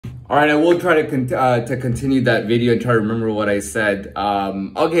All right, I will try to continue that video and try to remember what I said.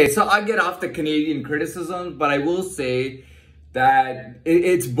 Okay, so I get off the Canadian criticism, but I will say that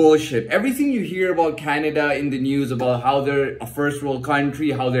it's bullshit. Everything you hear about Canada in the news about how they're a first world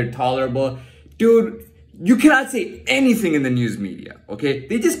country, how they're tolerable, dude, you cannot say anything in the news media, okay?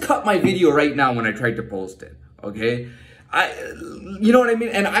 They just cut my video right now when I tried to post it, okay? You know what I mean?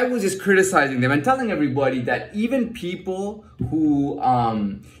 And I was just criticizing them and telling everybody that even people who,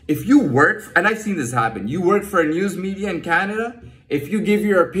 if you work, and I've seen this happen, you work for a news media in Canada, if you give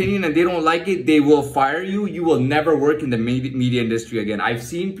your opinion and they don't like it, they will fire you. You will never work in the media industry again. I've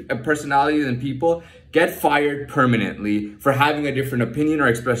seen personalities and people get fired permanently for having a different opinion or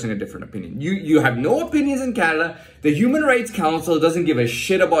expressing a different opinion. You have no opinions in Canada. The Human Rights Council doesn't give a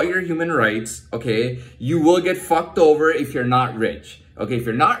shit about your human rights, okay? You will get fucked over if you're not rich. Okay, if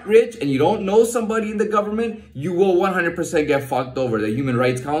you're not rich and you don't know somebody in the government, you will 100% get fucked over. The Human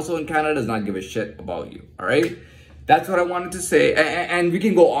Rights Council in Canada does not give a shit about you, all right? That's what I wanted to say. And we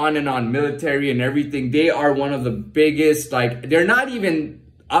can go on and on. Military and everything, they are one of the biggest, like, they're not even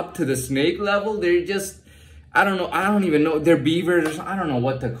up to the snake level. They're just, I don't know. I don't even know. They're beavers. I don't know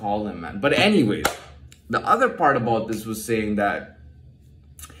what to call them, man. But anyways, the other part about this was saying that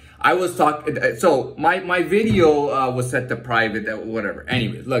I was talking, so my video was set to private, whatever.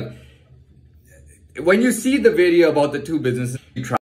 Anyways, look, when you see the video about the two businesses, you try